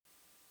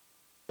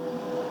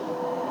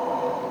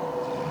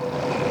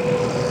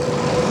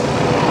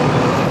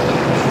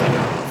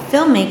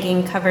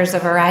Filmmaking covers a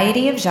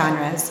variety of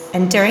genres,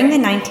 and during the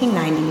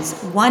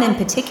 1990s, one in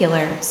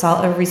particular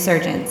saw a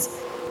resurgence,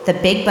 the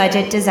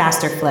big-budget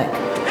disaster flick.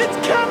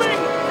 It's coming!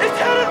 It's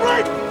headed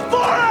right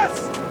for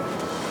us!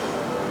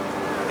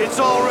 It's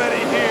already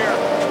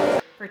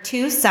here! For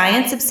two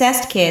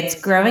science-obsessed kids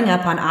growing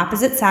up on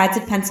opposite sides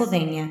of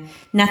Pennsylvania,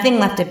 nothing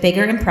left a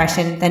bigger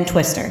impression than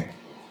Twister.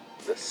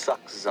 The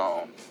suck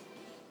zone.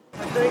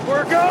 I think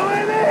we're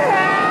going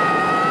in!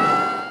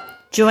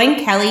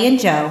 Join Kelly and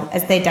Joe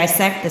as they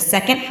dissect the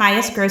second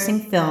highest grossing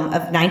film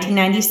of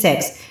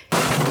 1996.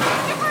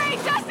 Debris!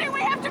 Dustin, we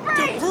have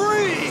debris!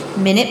 Debris!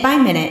 Minute by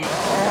minute.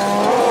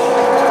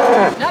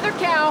 Another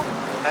cow!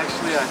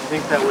 Actually, I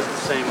think that was the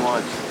same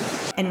one.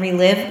 And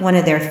relive one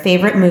of their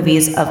favorite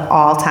movies of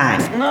all time.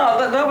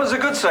 No, that was a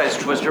good-sized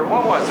twister.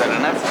 What was that,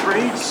 an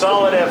F3?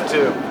 Solid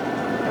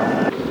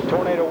F2.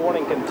 Tornado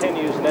warning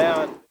continues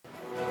now.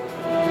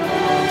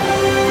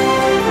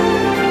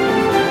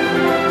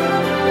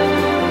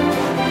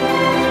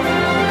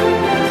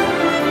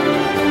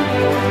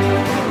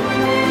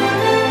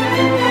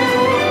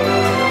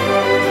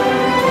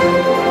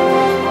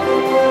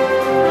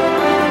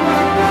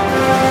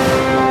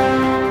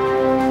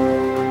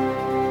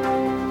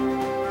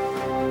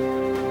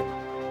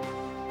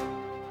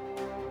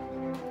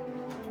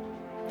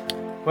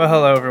 Well,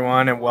 hello,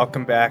 everyone, and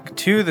welcome back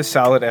to the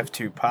Solid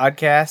F2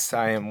 podcast.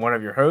 I am one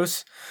of your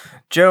hosts,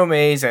 Joe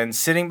Mays, and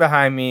sitting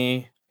behind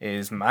me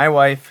is my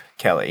wife,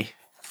 Kelly.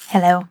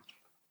 Hello.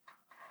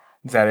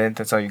 Is that it?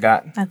 That's all you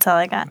got? That's all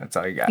I got. That's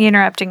all you got. You're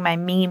interrupting my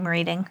meme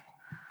reading.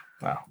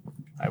 Well,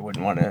 I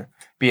wouldn't want to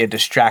be a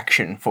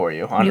distraction for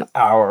you on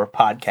our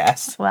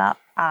podcast. Well,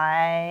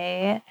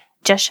 I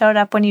just showed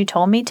up when you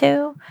told me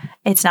to.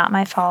 It's not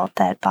my fault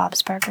that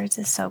Bob's Burgers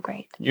is so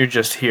great. You're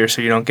just here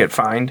so you don't get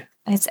fined?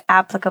 It's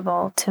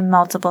applicable to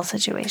multiple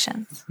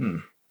situations.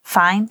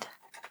 Fined?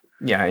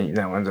 Yeah,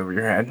 that one's over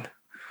your head.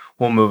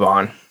 We'll move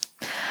on.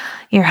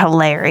 You're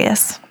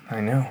hilarious.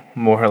 I know.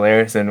 More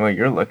hilarious than what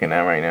you're looking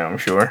at right now, I'm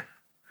sure.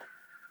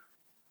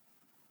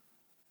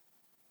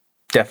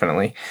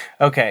 Definitely.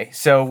 Okay,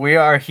 so we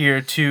are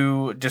here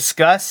to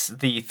discuss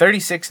the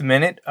 36th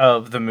minute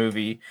of the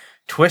movie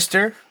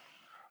Twister,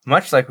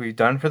 much like we've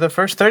done for the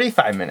first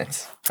 35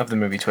 minutes of the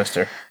movie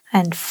Twister.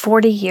 And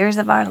 40 years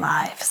of our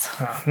lives.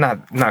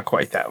 Not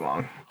quite that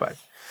long, but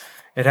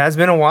it has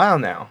been a while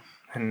now.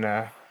 And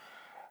I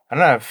don't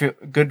know, I feel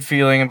good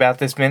feeling about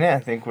this minute. I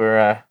think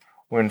we're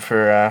in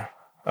for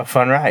a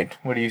fun ride.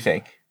 What do you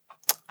think?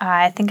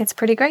 I think it's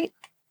pretty great.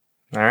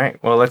 All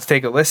right, well, let's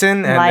take a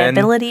listen. And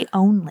Liability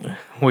only.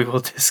 We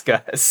will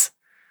discuss.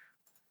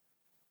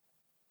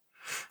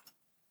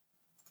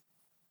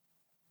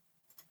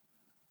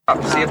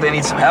 See if they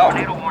need some help.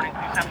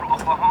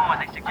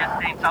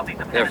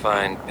 They're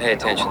fine. Pay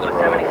attention to the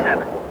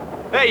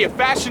road. Hey, you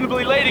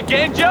fashionably late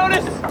again,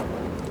 Jonas?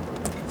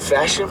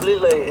 Fashionably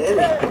late.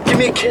 Hey, give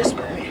me a kiss,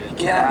 baby.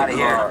 Get out of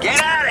here.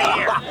 Get out of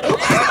here!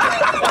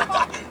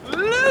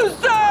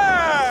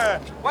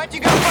 Loser! Why'd you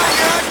go find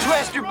your own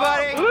twister,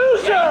 buddy?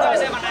 Loser! You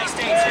guys have a nice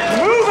day,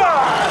 too. Move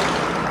on!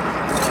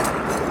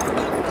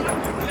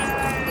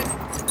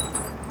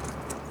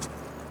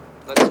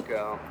 Let's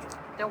go.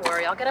 Don't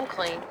worry, I'll get him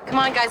clean. Come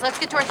on, guys, let's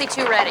get Dorothy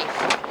 2 ready.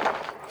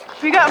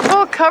 We got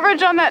full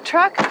coverage on that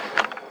truck?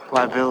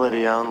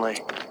 Liability only.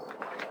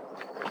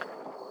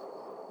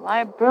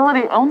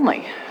 Liability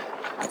only.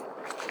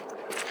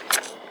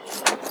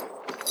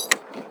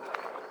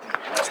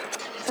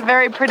 It's a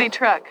very pretty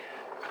truck.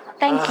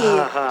 Thank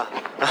you.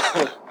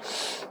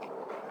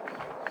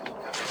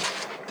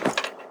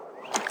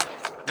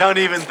 Don't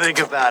even think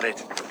about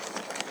it.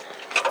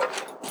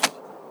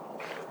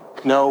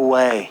 No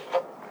way.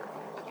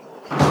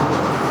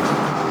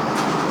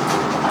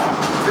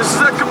 This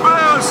is a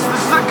caboose!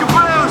 This is a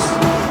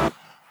caboose!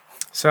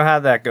 So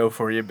how'd that go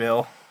for you,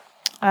 Bill?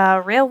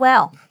 Real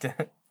well.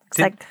 It's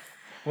like,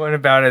 What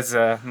about as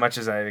much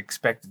as I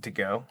expected to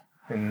go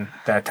in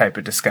that type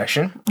of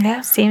discussion?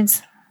 yeah,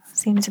 seems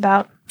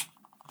about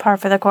par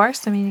for the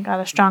course. I mean, you got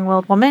a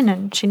strong-willed woman,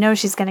 and she knows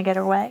she's going to get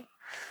her way.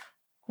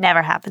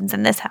 Never happens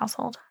in this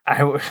household.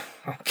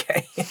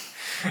 Okay.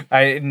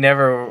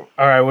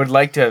 I would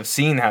like to have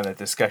seen how that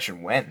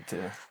discussion went.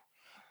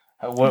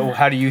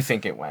 How do you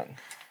think it went?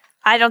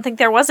 I don't think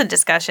there was a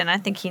discussion. I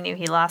think he knew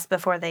he lost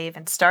before they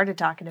even started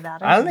talking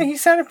about it. I don't think he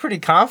sounded pretty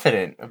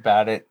confident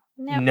about it.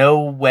 Nope. No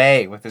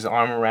way, with his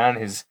arm around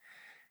his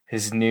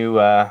new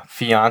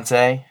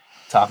fiance,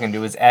 talking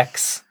to his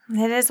ex.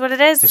 It is what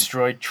it is.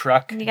 Destroyed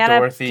truck.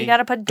 Dorothy. You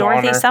gotta put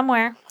Dorothy Donner.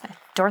 somewhere.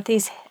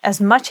 Dorothy's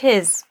as much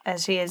his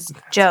as she is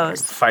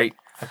Joe's. Fight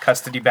a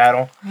custody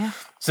battle. Yeah.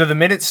 So the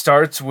minute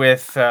starts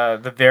with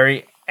the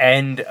very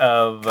end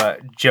of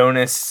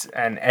Jonas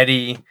and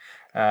Eddie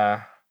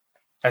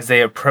as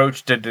they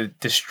approach the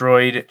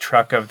destroyed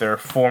truck of their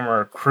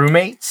former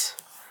crewmates.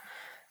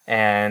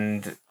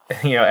 And,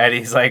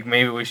 Eddie's like,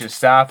 maybe we should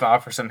stop and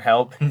offer some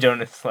help. And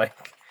Jonas is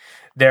like,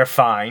 they're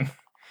fine.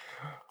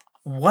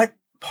 What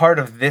part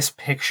of this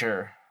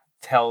picture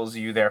tells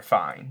you they're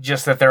fine?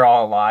 Just that they're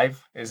all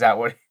alive? Is that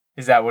what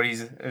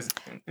he's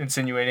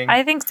insinuating?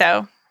 I think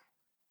so.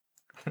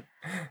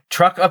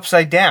 Truck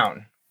upside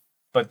down.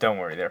 But don't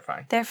worry, they're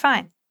fine. They're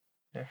fine.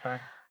 They're fine.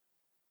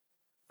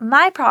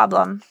 My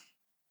problem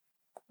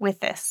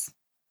with this,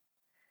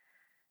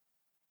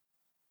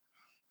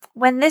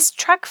 when this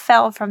truck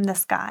fell from the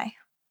sky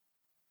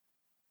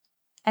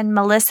and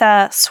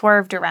Melissa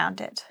swerved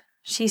around it,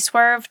 she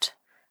swerved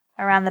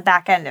around the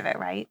back end of it,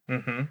 right?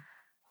 Mm-hmm.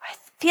 I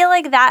feel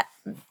like that...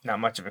 Not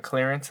much of a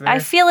clearance there. I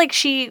feel like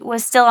she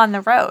was still on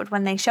the road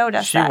when they showed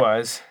us that. She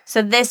was.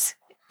 So this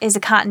is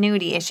a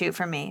continuity issue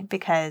for me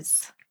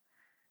because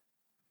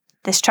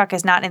this truck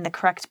is not in the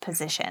correct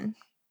position.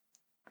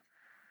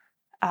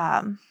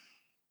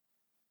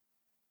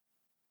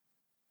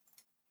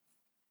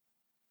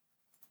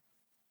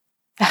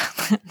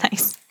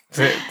 Nice.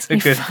 It's a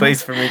good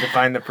place for me to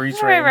find the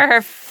pre-train. Remember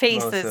her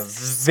face Melissa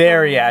is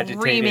very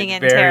screaming agitated,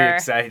 in very terror.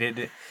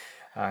 excited.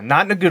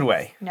 Not in a good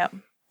way. No,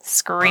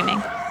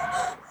 screaming.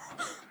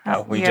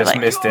 Oh, we you're just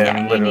missed it. Yeah,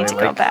 you literally need to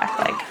go back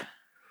like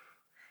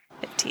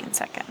 15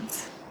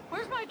 seconds.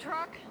 Where's my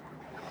truck?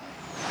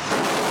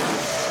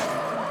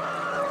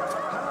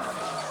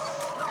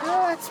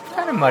 It's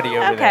kind of muddy over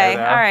there. Okay,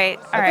 though. all right,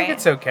 all I right. think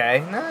it's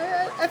okay. No,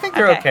 I think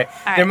they're Okay, okay.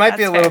 all There right, might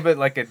be a that's little fair. bit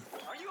like a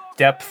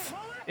depth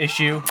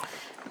issue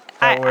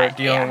that we're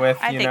dealing with.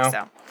 I You think know,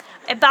 so.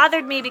 It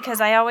bothered me because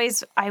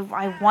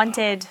I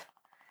wanted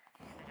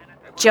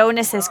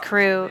Jonas's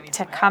crew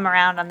to come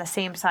around on the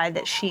same side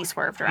that she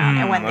swerved around,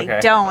 and when okay. they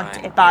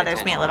don't, it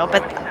bothers me a little.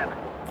 But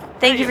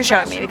thank you for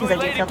showing me because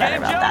I do feel better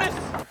about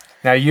that.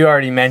 Now, you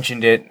already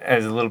mentioned it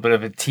as a little bit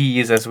of a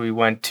tease as we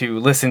went to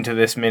listen to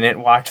this minute,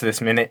 watch this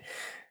minute.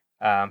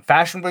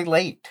 Fashionably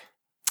late.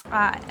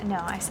 No,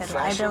 I said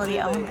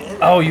liability only.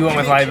 Oh, you went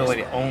with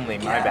liability only.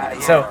 My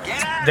bad. So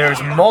there's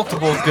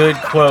multiple good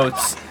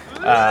quotes.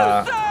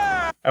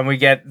 And we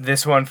get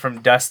this one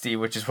from Dusty,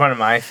 which is one of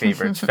my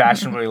favorites.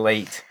 Fashionably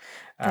late.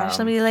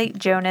 Fashionably late,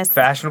 Jonas.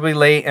 Fashionably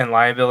late and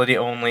liability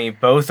only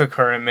both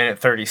occur in minute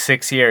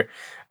 36 here.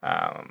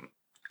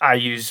 I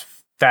use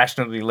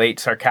fashionably late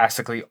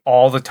sarcastically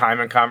all the time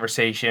in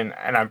conversation,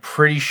 and I'm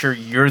pretty sure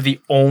you're the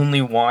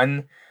only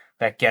one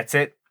that gets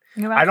it.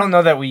 I don't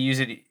know that we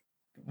use it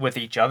with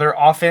each other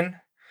often,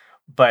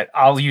 but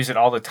I'll use it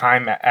all the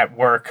time at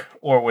work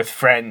or with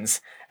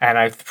friends, and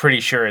I'm pretty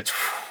sure it's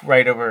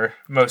right over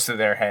most of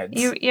their heads.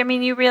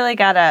 You really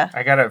gotta...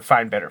 I gotta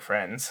find better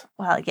friends.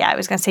 Well, yeah, I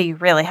was gonna say you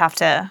really have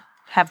to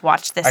have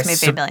watched this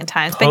movie a million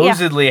times. But yeah,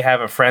 supposedly have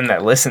a friend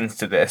that listens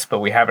to this, but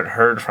we haven't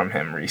heard from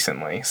him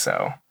recently,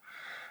 so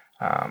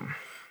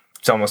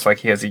it's almost like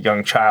he has a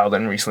young child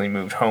and recently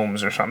moved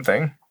homes or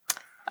something.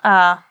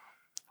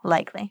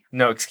 likely.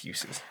 No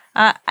excuses.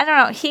 I don't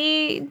know.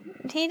 He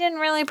didn't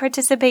really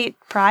participate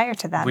prior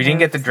to that. We didn't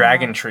get the move,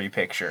 dragon tree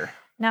picture.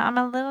 No, I'm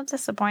a little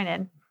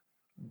disappointed.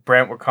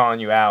 Brent, we're calling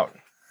you out.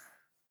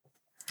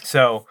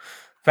 So,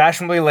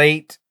 fashionably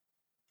late.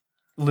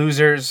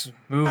 Losers,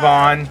 move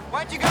on.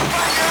 Why'd you go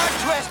find your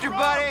own twister,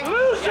 buddy?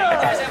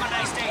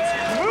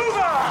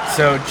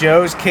 So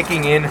Joe's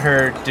kicking in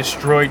her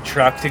destroyed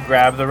truck to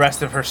grab the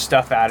rest of her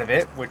stuff out of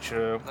it, which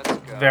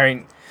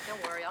very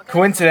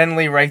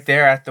coincidentally right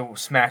there at the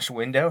smashed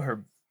window,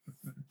 her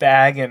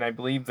bag and I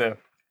believe the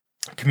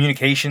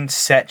communication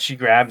set she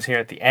grabs here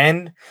at the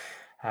end.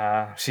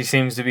 She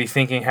seems to be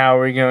thinking, how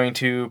are we going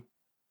to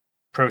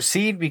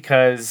proceed?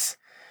 Because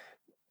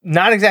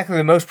not exactly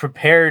the most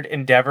prepared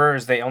endeavor,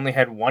 as they only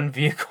had one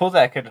vehicle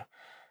that could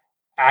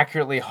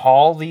accurately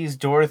haul these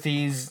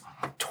Dorothys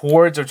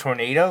towards a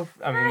tornado.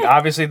 I mean,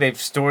 obviously they've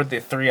stored the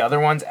 3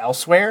 other ones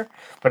elsewhere,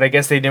 but I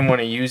guess they didn't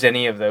want to use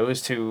any of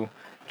those to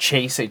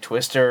chase a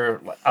twister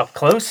up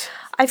close.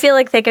 I feel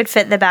like they could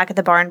fit in the back of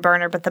the barn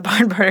burner, but the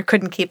barn burner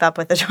couldn't keep up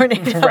with the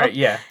tornado. Right,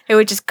 yeah. It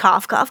would just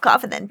cough, cough,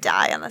 cough, and then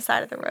die on the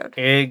side of the road.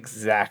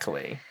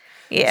 Exactly.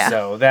 Yeah.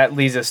 So that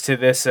leads us to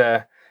this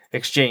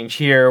exchange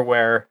here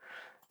where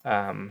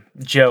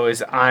Joe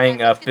is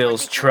eyeing up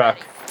Bill's truck.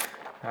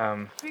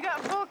 We got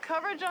full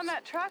coverage on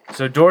that truck?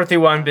 So Dorothy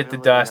 1 bit the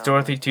dust.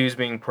 Dorothy 2 is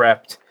being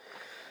prepped.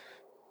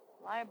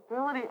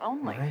 Liability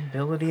only.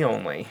 Liability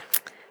only.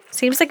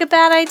 Seems like a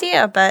bad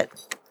idea, but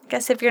I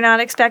guess if you're not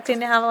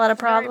expecting to have a lot of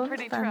problems. Very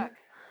pretty then- truck.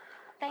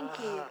 Thank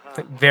you.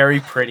 Very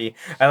pretty.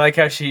 I like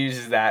how she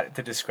uses that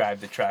to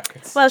describe the truck.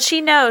 It's, Well, she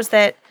knows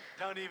that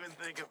Don't even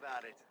think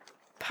about it.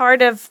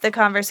 part of the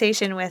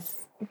conversation with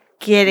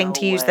getting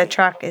to use the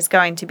truck is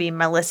going to be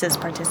Melissa's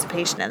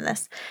participation in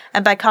this.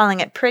 And by calling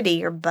it pretty,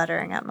 you're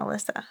buttering up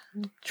Melissa.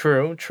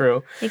 true.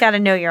 You got to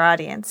know your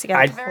audience. You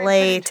got to Very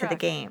play pretty to the truck.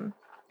 game.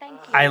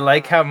 Thank you. I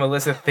like how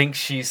Melissa thinks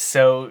she's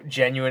so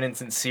genuine and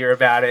sincere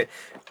about it.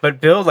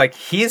 But Bill, like,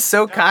 he is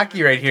so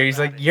cocky right here. He's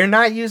like, you're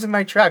not using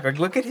my truck. Like,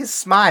 look at his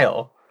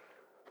smile.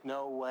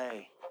 No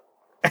way.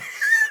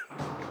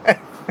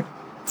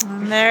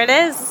 And there it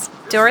is.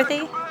 Dorothy.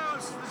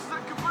 Caboose! This is the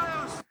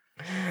caboose!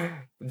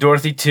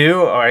 Dorothy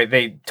 2, all right,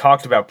 they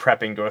talked about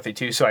prepping Dorothy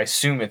 2, so I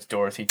assume it's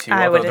Dorothy 2.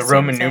 I would although the assume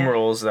Roman so.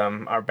 numerals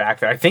are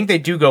back there. I think they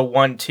do go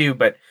 1, 2,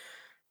 but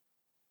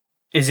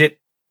is it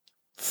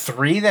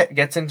 3 that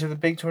gets into the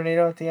big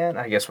tornado at the end?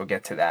 I guess we'll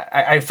get to that.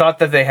 I thought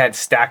that they had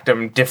stacked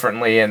them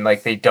differently and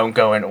like they don't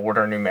go in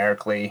order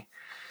numerically.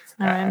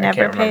 I I never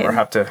can't remember. paid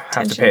Have to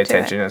pay to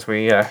attention it. as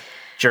we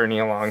journey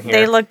along here.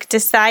 They look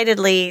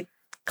decidedly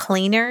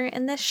cleaner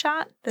in this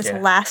shot. This Yeah.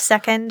 last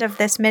second of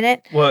this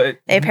minute. Well,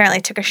 They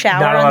apparently took a shower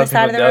not a on lot the of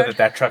side people of the know road.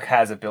 that truck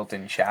has a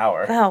built-in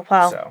shower. Oh,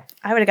 well, So.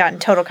 I would have gotten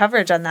total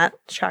coverage on that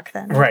truck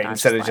then. Right, not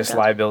instead of just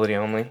liability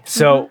only. Mm-hmm.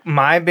 So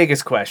my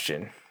biggest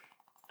question: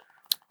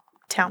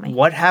 Tell me.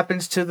 what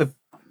happens to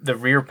the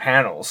rear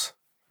panels,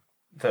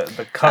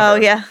 the cover? Oh,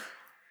 yeah.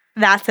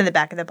 That's in the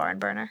back of the barn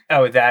burner.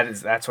 Oh,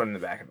 that's one in the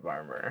back of the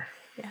barn burner.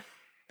 Yeah.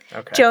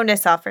 Okay.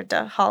 Jonas offered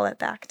to haul it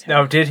back to him.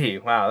 Oh, did he?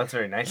 Wow, that's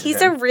very nice. He's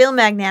of a him. real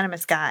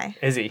magnanimous guy.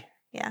 Is he?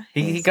 Yeah.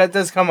 He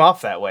does come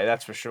off that way.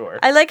 That's for sure.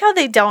 I like how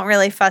they don't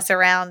really fuss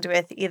around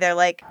with either,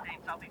 like,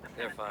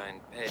 They're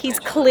fine. Pay he's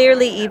attention.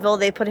 clearly evil.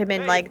 They put him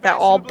in, like, the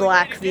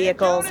all-black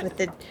vehicles with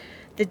the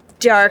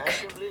dark,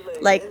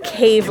 like,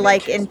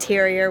 cave-like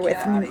interior with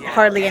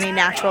hardly any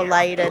natural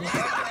light, and,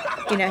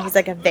 you know, he's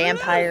like a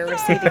vampire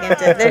receding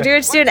into... They're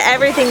just doing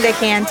everything they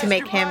can to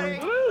make him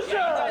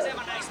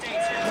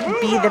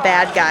be the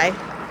bad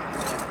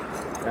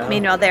guy.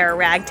 Meanwhile, they're a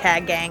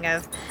ragtag gang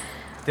of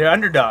They're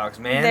underdogs,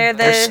 man. They're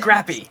They're the-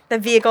 scrappy. the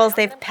vehicles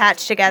they've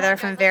patched together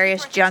from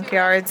various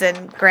junkyards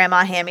and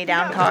grandma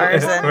hand-me-down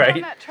cars and Right.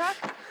 On that truck?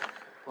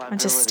 a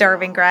bunch of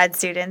starving grad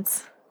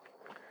students.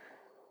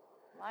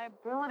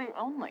 Liability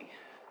only.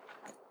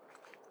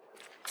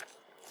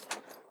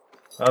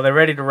 Well, they're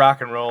ready to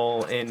rock and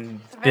roll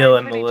in a very Bill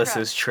and pretty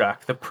Melissa's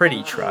truck, the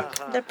pretty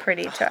truck. The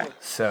pretty truck.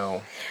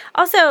 So,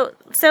 Also,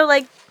 so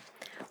like,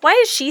 why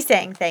is she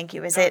saying thank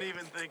you? Is it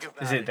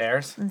is it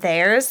theirs?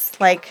 theirs?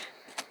 Like,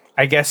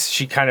 I guess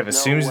she kind of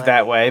assumes it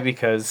that way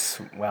because,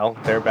 well,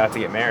 they're about to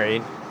get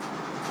married.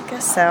 I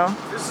guess so.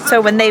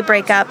 So when they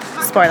break up,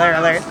 spoiler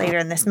alert, later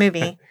in this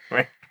movie,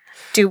 Right.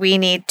 do we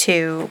need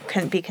to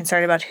be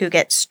concerned about who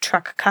gets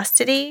truck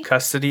custody?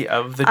 Custody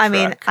of the I truck.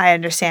 mean, I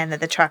understand that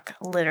the truck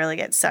literally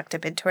gets sucked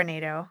up in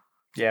tornado.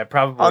 Yeah,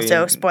 probably.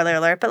 Also, spoiler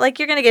alert, but like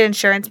you're gonna get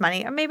insurance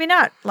money, or maybe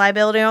not,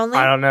 liability only.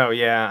 I don't know.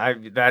 Yeah,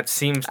 that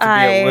seems to be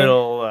a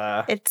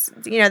little. It's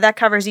that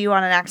covers you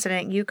on an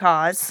accident you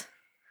cause.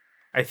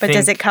 I But think.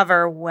 does it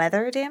cover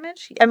weather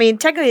damage? I mean,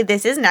 technically,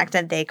 this is an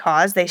accident they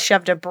caused. They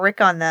shoved a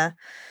brick on the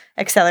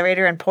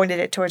accelerator and pointed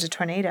it towards a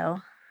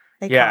tornado.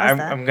 They Yeah, caused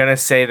that. I'm gonna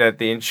say that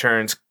the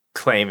insurance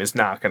claim is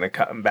not gonna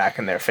come back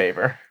in their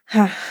favor.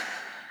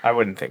 I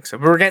wouldn't think so.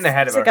 But we're getting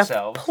ahead It's of like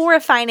ourselves. a poor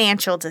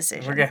financial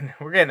decision.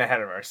 We're getting ahead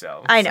of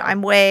ourselves. I know. so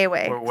I'm way.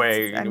 We're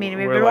way. I mean,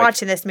 we've we're been like-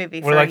 watching this movie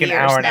for We're like an years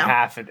hour and now. a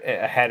half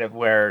ahead of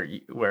where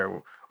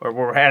or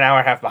we're an hour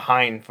and a half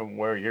behind from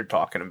where you're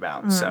talking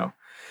about. Mm. So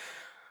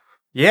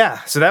yeah,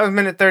 so that was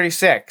minute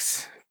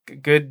 36.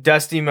 Good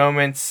dusty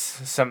moments,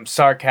 some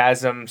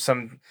sarcasm,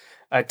 some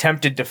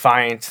attempted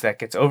defiance that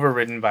gets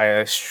overridden by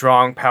a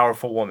strong,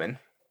 powerful woman.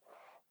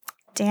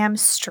 Damn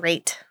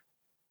straight.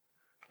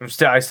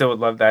 I still would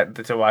love that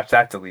to watch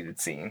that deleted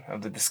scene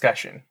of the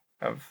discussion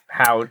of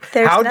how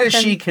There's does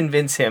she nothing-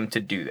 convince him to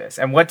do this,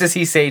 and what does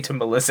he say to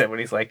Melissa when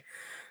he's like,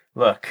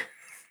 "Look,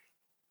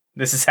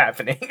 this is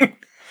happening."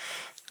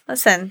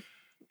 Listen,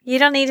 you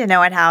don't need to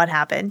know how it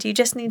happened. You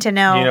just need to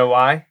know, You know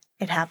why?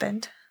 it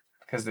happened.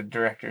 Because the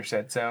director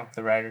said so.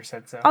 The writer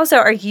said so. Also,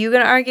 are you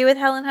going to argue with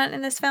Helen Hunt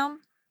in this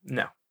film?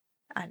 No.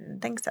 I didn't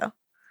think so.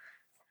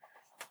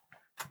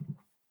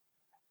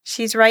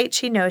 She's right.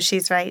 She knows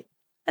she's right.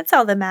 That's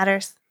all that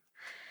matters.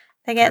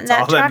 They get in That's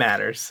that all truck. that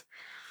matters.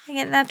 They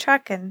get in that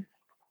truck and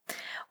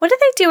what do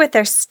they do with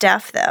their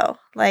stuff though?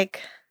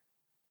 Like,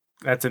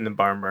 That's in the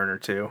barn burner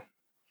too.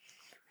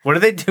 What do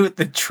they do with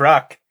the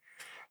truck?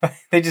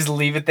 They just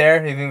leave it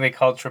there? You think they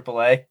call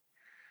AAA?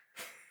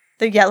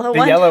 the yellow The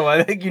one. yellow one.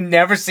 I think you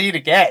never see it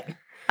again.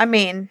 I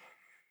mean,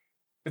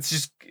 It's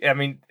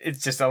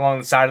just along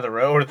the side of the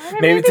road. I don't know,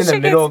 Maybe it's in the she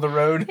middle gets- of the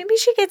road. maybe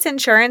she gets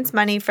insurance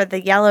money for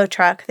the yellow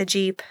truck, the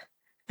Jeep,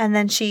 and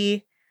then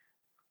she,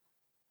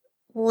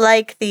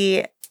 like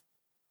the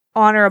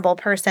honorable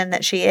person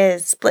that she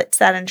is, splits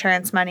that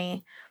insurance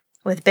money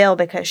with Bill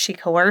because she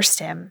coerced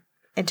him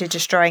into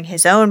destroying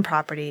his own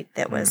property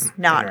that was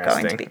not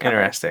going to be covered.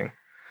 Interesting.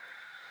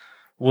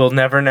 We'll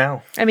never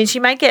know. I mean, she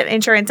might get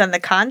insurance on the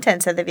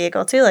contents of the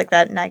vehicle too, like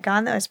that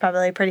Nikon that was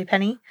probably a pretty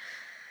penny.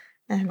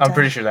 And, I'm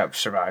pretty sure that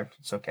survived.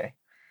 It's okay.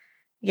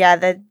 Yeah,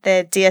 the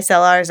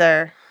DSLRs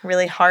are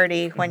really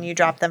hardy when you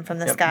drop them from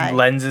the Yep. sky.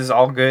 Lenses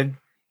all good.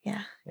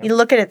 Yeah. You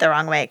look at it the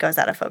wrong way, it goes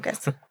out of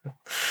focus.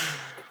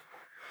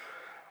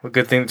 Well,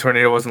 good thing the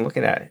tornado wasn't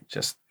looking at it,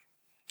 just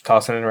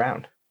tossing it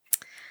around.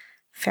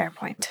 Fair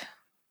point.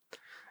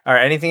 All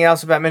right. Anything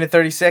else about minute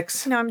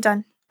 36? No, I'm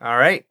done. All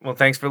right. Well,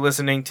 thanks for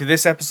listening to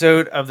this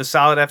episode of the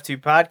Solid F2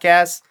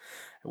 podcast.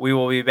 We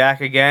will be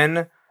back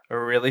again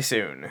really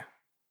soon.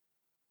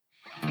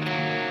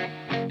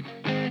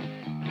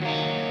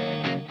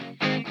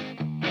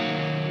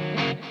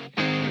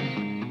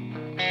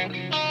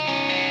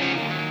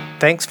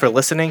 Thanks for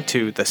listening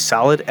to the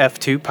Solid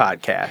F2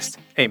 podcast,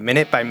 a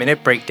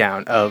minute-by-minute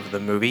breakdown of the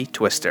movie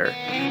Twister.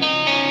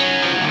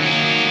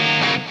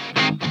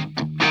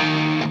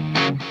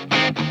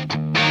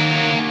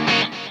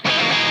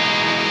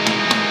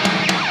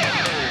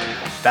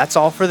 That's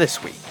all for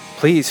this week.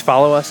 Please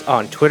follow us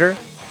on Twitter,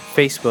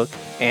 Facebook,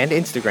 and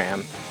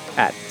Instagram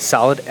at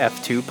Solid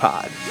F2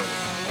 Pod.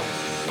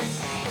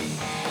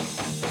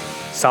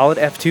 Solid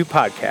F2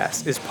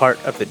 Podcast is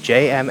part of the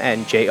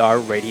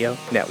JMNJR Radio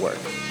Network.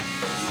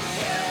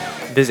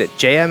 Visit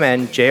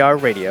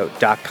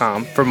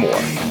jmnjrradio.com for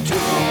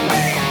more.